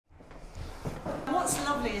what's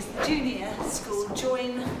lovely is the junior school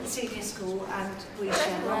join the senior school and we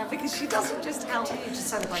share around because she doesn't just continue to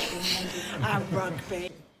celebrate and rugby.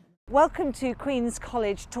 Welcome to Queen's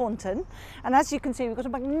College, Taunton, and as you can see we've got a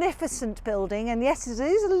magnificent building, and yes, it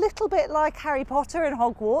is a little bit like Harry Potter and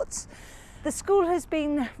Hogwarts. The school has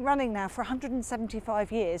been running now for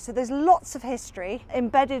 175 years, so there's lots of history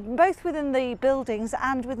embedded both within the buildings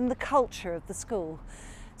and within the culture of the school.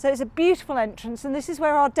 So it's a beautiful entrance, and this is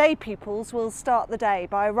where our day pupils will start the day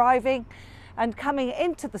by arriving and coming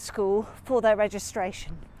into the school for their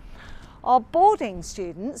registration. Our boarding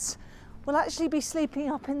students will actually be sleeping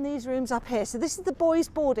up in these rooms up here. So this is the boys'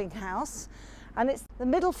 boarding house, and it's the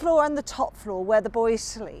middle floor and the top floor where the boys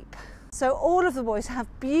sleep. So all of the boys have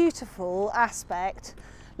beautiful aspect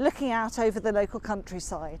looking out over the local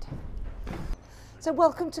countryside. So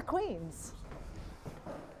welcome to Queen's.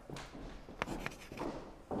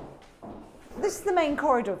 This is the main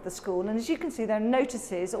corridor of the school, and as you can see there are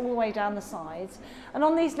notices all the way down the sides, and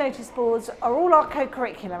on these notice boards are all our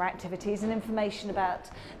co-curricular activities and information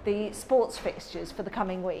about the sports fixtures for the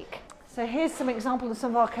coming week. So here's some examples of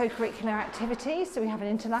some of our co-curricular activities. So we have an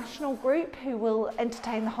international group who will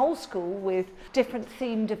entertain the whole school with different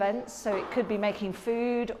themed events. So it could be making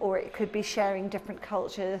food, or it could be sharing different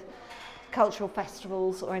cultural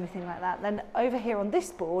festivals or anything like that. Then over here on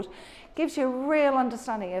this board gives you a real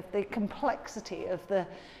understanding of the complexity of the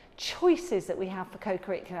choices that we have for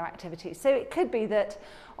co-curricular activities. So it could be that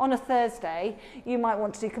on a Thursday you might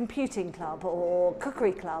want to do computing club or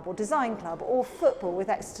cookery club or design club or football with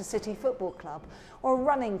Exeter City Football Club, or a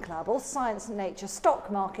running club, or science and nature,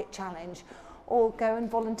 stock market challenge, or go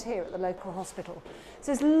and volunteer at the local hospital.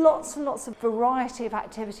 So there's lots and lots of variety of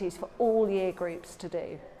activities for all year groups to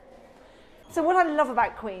do. So what I love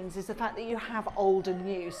about Queen's is the fact that you have old and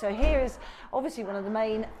new. So here is obviously one of the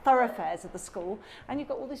main thoroughfares of the school, and you've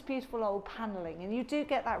got all this beautiful old panelling, and you do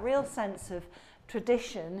get that real sense of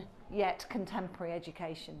tradition yet contemporary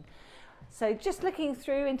education. So just looking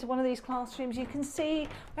through into one of these classrooms, you can see, we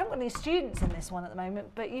haven't got any students in this one at the moment,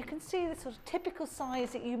 but you can see the sort of typical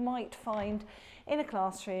size that you might find in a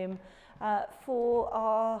classroom for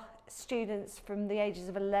our students from the ages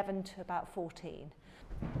of 11 to about 14.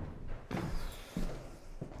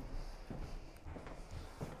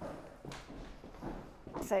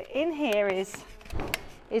 So in here is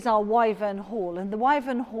our Wyvern Hall, and the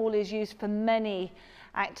Wyvern Hall is used for many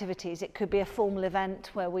activities. It could be a formal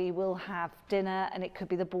event where we will have dinner, and it could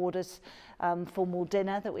be the boarders' formal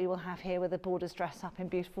dinner that we will have here, where the boarders dress up in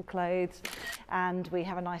beautiful clothes and we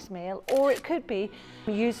have a nice meal, or it could be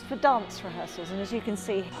used for dance rehearsals. And as you can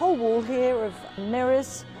see, a whole wall here of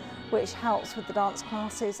mirrors which helps with the dance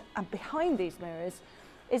classes, and behind these mirrors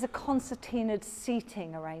is a concertinaed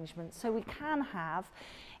seating arrangement. So we can have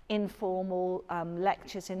informal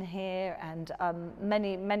lectures in here, and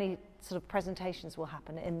many sort of presentations will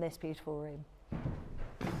happen in this beautiful room.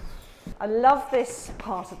 I love this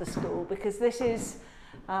part of the school because this is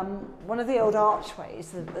one of the old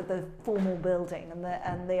archways, the formal building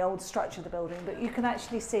and the old structure of the building, but you can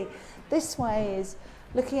actually see this way is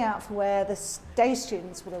looking out for where the day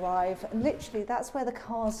students will arrive, and literally that's where the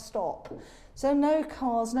cars stop. So no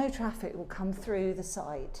cars, no traffic will come through the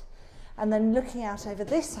site. And then looking out over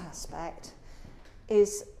this aspect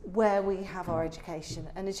is where we have our education.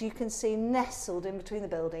 And as you can see, nestled in between the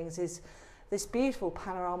buildings is this beautiful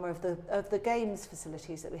panorama of the games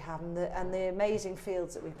facilities that we have, and the amazing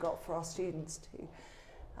fields that we've got for our students to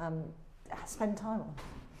spend time on.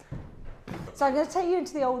 So I'm going to take you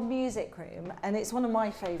into the old music room, and it's one of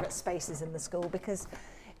my favourite spaces in the school because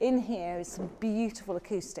in here is some beautiful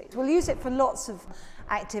acoustics. We'll use it for lots of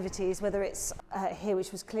activities, whether it's here,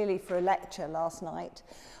 which was clearly for a lecture last night,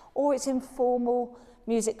 or it's informal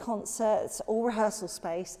music concerts or rehearsal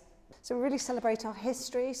space. So we really celebrate our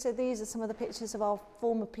history. So these are some of the pictures of our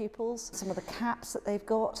former pupils, some of the caps that they've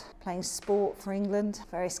got, playing sport for England,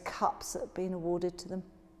 various cups that have been awarded to them.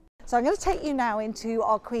 So I'm going to take you now into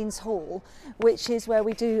our Queen's Hall, which is where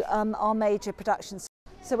we do our major productions.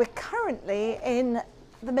 So we're currently in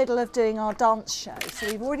the middle of doing our dance show. So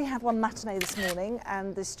we've already had one matinee this morning,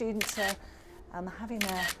 and the students are having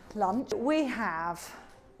their lunch. We have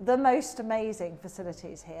the most amazing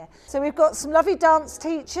facilities here. So we've got some lovely dance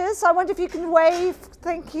teachers. I wonder if you can wave,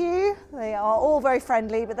 thank you. They are all very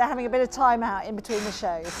friendly, but they're having a bit of time out in between the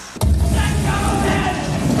shows.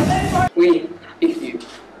 We, if you,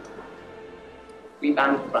 we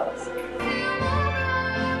band brothers.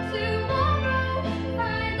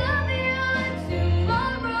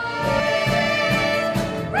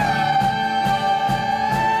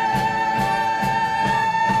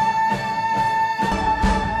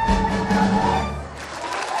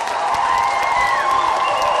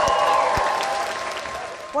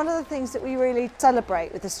 things that we really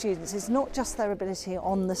celebrate with the students is not just their ability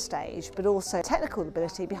on the stage, but also technical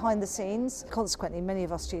ability behind the scenes. Consequently, many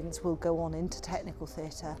of our students will go on into technical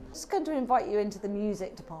theatre. I'm just going to invite you into the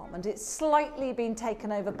music department. It's slightly been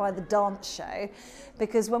taken over by the dance show,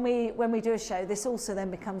 because when we do a show, this also then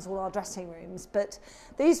becomes all our dressing rooms, but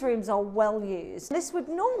these rooms are well used. This would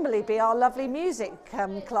normally be our lovely music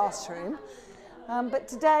classroom, but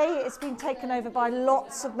today it's been taken over by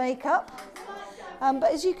lots of makeup.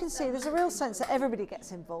 But as you can see, there's a real sense that everybody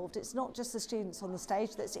gets involved. It's not just the students on the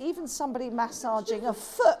stage, there's even somebody massaging a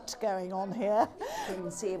foot going on here. You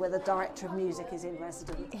can see where the director of music is in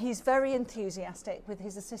residence. He's very enthusiastic with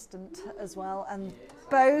his assistant as well, and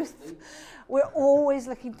we're always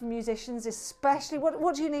looking for musicians, especially,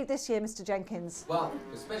 what do you need this year, Mr. Jenkins? Well,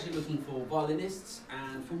 especially looking for violinists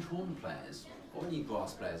and French horn players, or any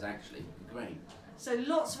brass players actually, would be great. So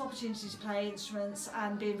lots of opportunities to play instruments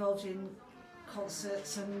and be involved in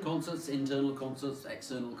concerts, internal concerts,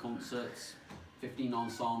 external concerts, 15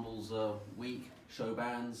 ensembles a week, show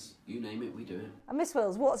bands, you name it, we do it. And Miss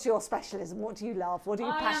Wills, what's your specialism? What do you love? What are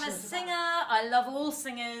you passionate about? I am a singer. I love all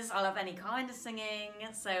singers. I love any kind of singing.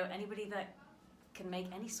 So anybody that can make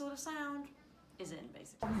any sort of sound is in,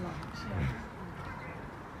 basically.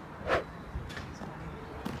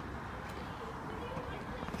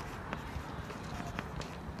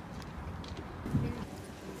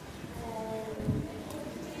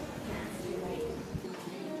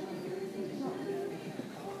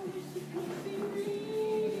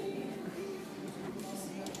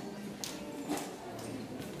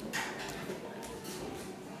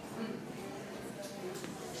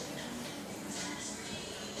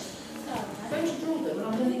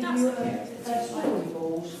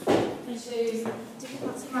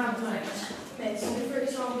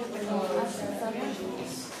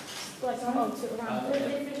 For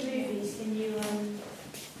different movies, can you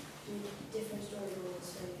do different storyboards?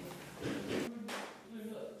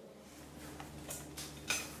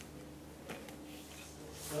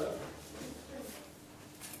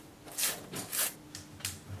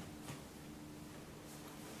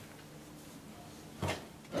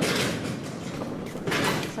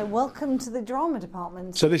 So welcome to the drama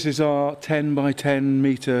department. So this is our 10 by 10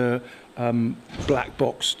 metre black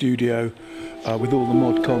box studio with all the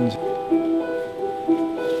mod cons.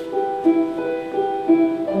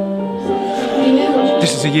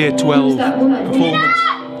 This is a year 12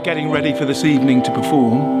 performance, getting ready for this evening to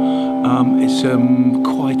perform. It's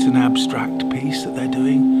quite an abstract piece that they're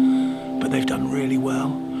doing, but they've done really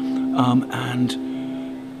well. And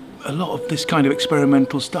a lot of this kind of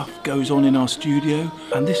experimental stuff goes on in our studio,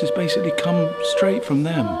 and this has basically come straight from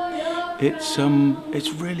them. It's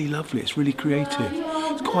really lovely, it's really creative.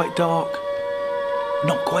 It's quite dark,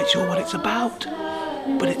 not quite sure what it's about,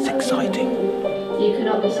 but it's exciting. You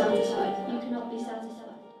cannot be satisfied.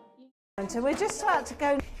 So we're just about to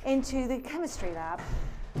go into the chemistry lab.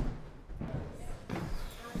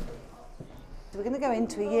 So we're going to go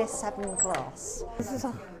into a year 7 class. This is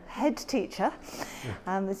our head teacher,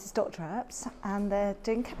 and this is Dr. Earps, and they're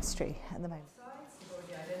doing chemistry at the moment. You've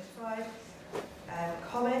already identified.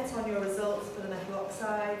 Comment on your results for the metal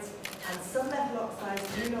oxides, and some metal oxides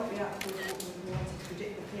do not react with what we want to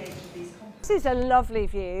predict the pH of these compounds. This is a lovely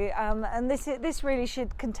view, and this really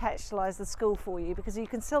should contextualise the school for you, because you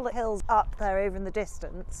can see the hills up there over in the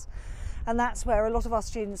distance, and that's where a lot of our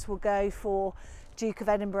students will go for Duke of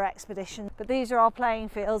Edinburgh expedition. But these are our playing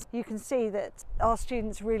fields. You can see that our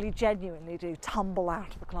students really genuinely do tumble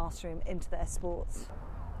out of the classroom into their sports.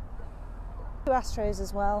 2 Astros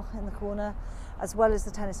as well in the corner, as well as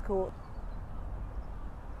the tennis court.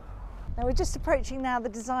 Now we're just approaching now the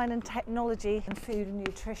design and technology and food and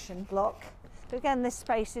nutrition block. So again, this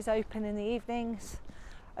space is open in the evenings,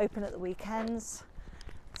 open at the weekends.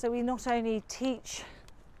 So we not only teach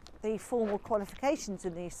the formal qualifications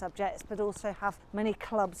in these subjects, but also have many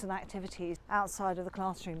clubs and activities outside of the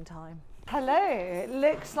classroom time. Hello, it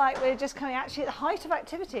looks like we're just coming actually at the height of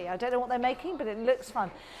activity. I don't know what they're making, but it looks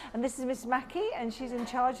fun. And this is Miss Mackey, and she's in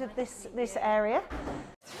charge of this area.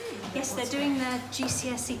 Yes, they're doing their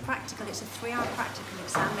GCSE practical. It's a 3-hour practical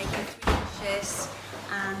exam, making 3 dishes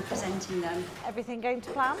and presenting them. Everything going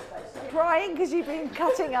to plan? Crying because you've been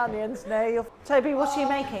cutting onions. No, Toby, what are you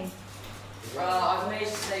making? I've made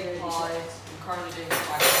steak pies, I'm currently doing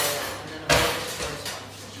practical, and then I'm making toast.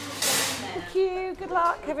 Thank you, good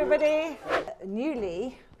luck everybody. A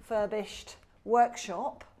newly furbished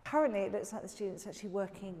workshop. Currently it looks like the students are actually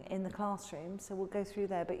working in the classroom, so we'll go through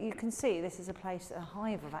there, but you can see this is a place, a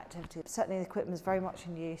hive of activity. Certainly the equipment is very much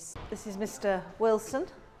in use. This is Mr. Wilson,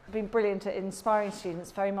 Been brilliant at inspiring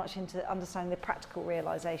students very much into understanding the practical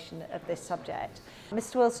realisation of this subject.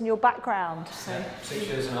 Mr Wilson, your background? So 6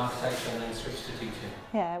 years in architecture and then switched to teaching.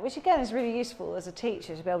 Yeah, which again is really useful as a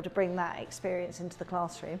teacher to be able to bring that experience into the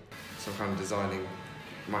classroom. So I'm kind of designing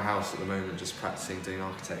my house at the moment, just practising doing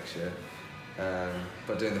architecture,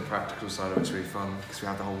 but doing the practical side of it's really fun because we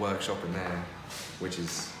have the whole workshop in there, which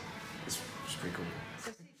is pretty cool.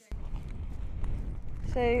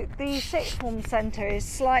 So the sixth form centre is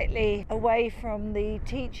slightly away from the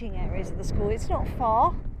teaching areas of the school. It's not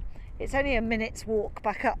far, it's only a minute's walk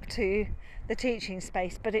back up to the teaching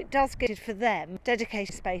space, but it does give for them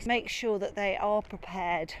dedicated space, make sure that they are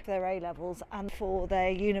prepared for their A-levels and for their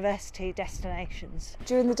university destinations.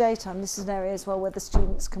 During the daytime, this is an area as well where the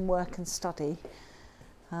students can work and study,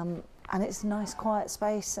 and it's a nice quiet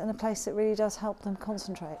space and a place that really does help them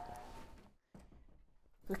concentrate.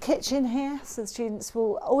 The kitchen here, so the students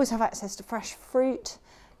will always have access to fresh fruit,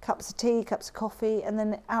 cups of tea, cups of coffee, and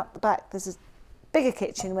then out the back there's a bigger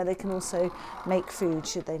kitchen where they can also make food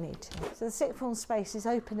should they need to. So the sixth form space is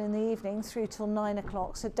open in the evening through till 9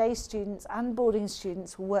 o'clock, so day students and boarding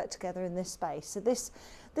students will work together in this space. So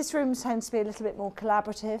this room tends to be a little bit more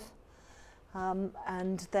collaborative,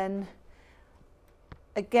 and then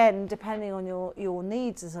again, depending on your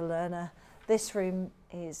needs as a learner, this room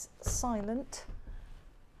is silent.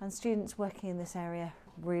 And students working in this area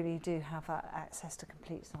really do have access to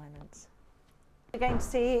complete silence. We're going to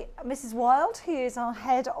see Mrs Wild, who is our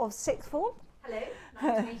head of sixth form. Hello,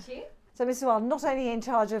 nice to meet you. So Mrs Wild, not only in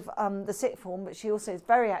charge of the sixth form, but she also is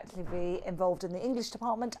very actively involved in the English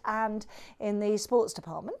department and in the sports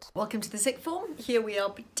department. Welcome to the sixth form. Here we are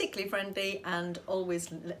particularly friendly and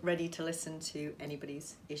always ready to listen to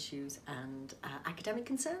anybody's issues and academic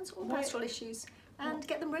concerns or pastoral issues, and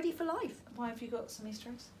get them ready for life. Why have you got some Easter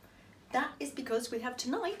eggs? That is because we have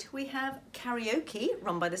karaoke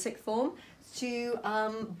run by the sixth form to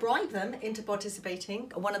bribe them into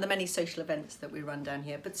participating in one of the many social events that we run down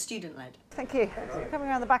here, but student-led. Thank you. Coming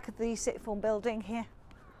around the back of the sixth form building here,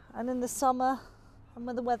 and in the summer and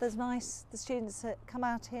when the weather's nice, the students come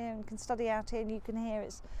out here and can study out here, and you can hear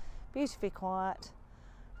it's beautifully quiet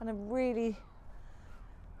and a really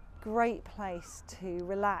great place to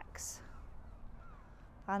relax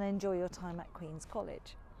and enjoy your time at Queen's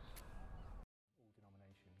College.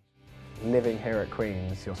 Living here at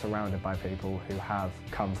Queen's, you're surrounded by people who have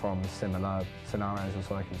come from similar scenarios or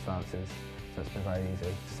circumstances, so it's been very easy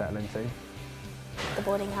to settle into. The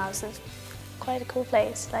boarding house is quite a cool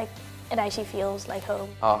place, like it actually feels like home.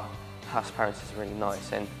 Our house parents is really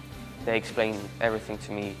nice and they explain everything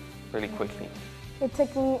to me really quickly. It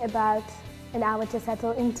took me about an hour to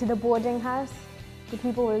settle into the boarding house. The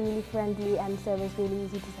people were really friendly and so it was really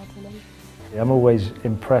easy to settle in. I'm always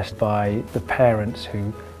impressed by the parents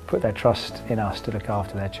who put their trust in us to look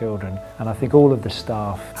after their children, and I think all of the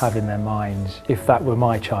staff have in their minds, if that were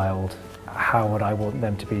my child, how would I want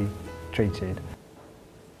them to be treated?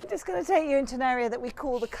 I'm just going to take you into an area that we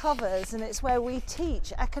call the covers, and it's where we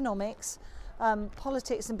teach economics,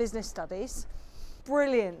 politics and business studies.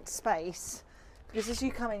 Brilliant space, because as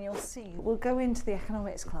you come in you'll see, we'll go into the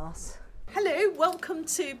economics class. Hello, welcome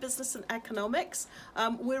to Business and Economics.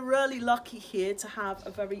 We're really lucky here to have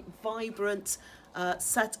a very vibrant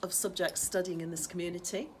set of subjects studying in this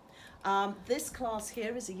community. This class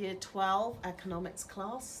here is a Year 12 economics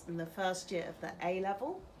class in the first year of the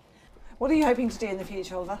A-level. What are you hoping to do in the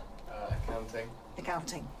future, Oliver? Accounting.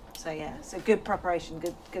 Accounting. So yeah, so good preparation,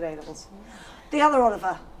 good A-levels. The other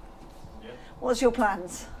Oliver, what's your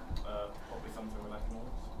plans? Probably something with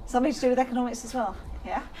economics. Something to do with economics as well?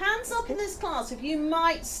 Yeah. Hands up in this class if you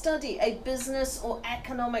might study a business or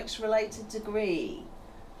economics related degree.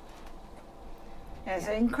 Yeah,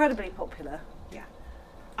 so incredibly popular. Yeah.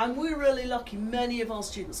 And we're really lucky, many of our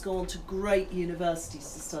students go on to great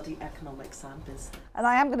universities to study economics and business. And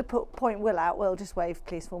I am going to point Will out. Will, just wave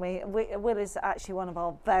please for me. Will is actually one of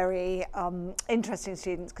our very interesting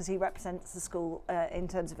students because he represents the school in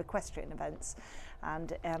terms of equestrian events,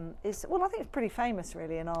 and is, well, I think it's pretty famous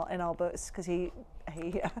really in our books because he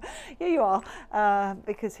here you are,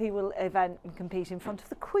 because he will event and compete in front of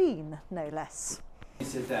the Queen, no less.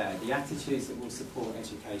 So there, the attitudes that will support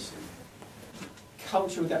education.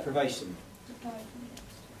 Cultural deprivation.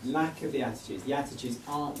 Lack of the attitudes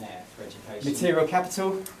aren't there for education. Material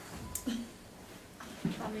capital.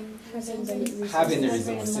 Having the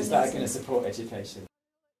resources that are going to support education.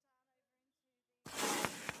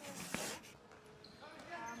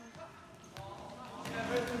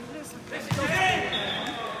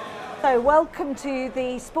 So welcome to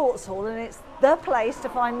the sports hall, and it's the place to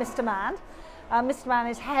find Mr. Mann. Mr. Mann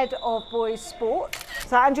is head of boys sport.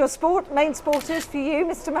 So, and your main sport is for you,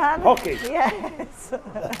 Mr. Mann? Hockey. Yes.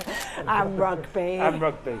 And rugby. And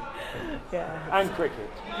rugby. Yeah. And cricket.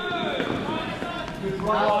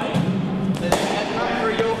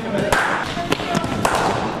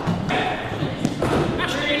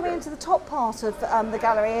 We're into the top part of the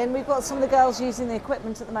gallery, and we've got some of the girls using the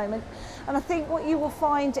equipment at the moment. And I think what you will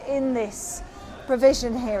find in this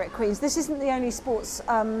provision here at Queen's, this isn't the only sports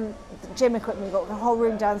gym equipment. We've got a whole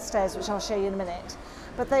room downstairs, which I'll show you in a minute.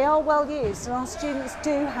 But they are well used, and our students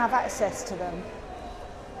do have access to them.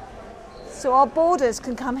 So our boarders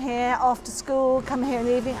can come here after school, come here in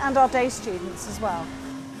the evening, and our day students as well.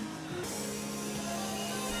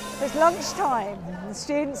 It's lunchtime. The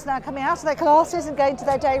students now coming out of their classes and going to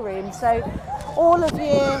their day room. So all of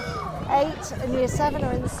year 8 and year 7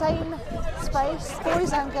 are in the same space,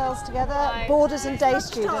 boys and girls together, boarders and day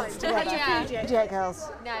students together. Yeah. Yeah, girls.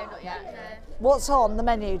 No, not yet. No. What's on the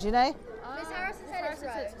menu, do you know? Miss Harrison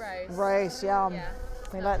said it's roast. Roast, yum. Yeah.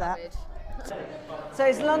 We like that. So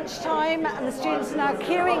it's lunchtime and the students are now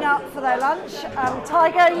queuing up for their lunch.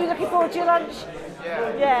 Tiger, are you looking forward to your lunch?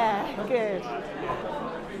 Yeah. Yeah, good.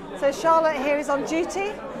 So Charlotte here is on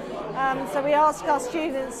duty. So we ask our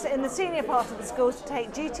students in the senior part of the school to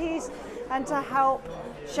take duties and to help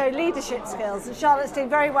show leadership skills. And Charlotte's doing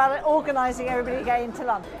very well at organising everybody getting to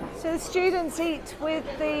lunch. So the students eat with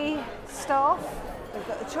the staff. They've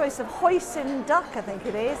got a choice of hoisin duck, I think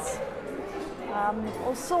it is.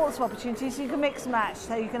 All sorts of opportunities. You can mix and match,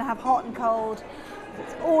 so you can have hot and cold.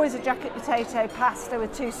 It's always a jacket potato pasta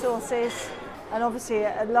with 2 sauces, and obviously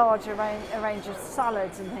a large range of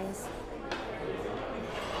salads and things.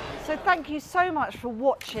 So thank you so much for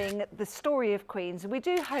watching the story of Queen's. We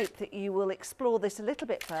do hope that you will explore this a little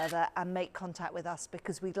bit further and make contact with us,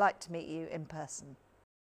 because we'd like to meet you in person.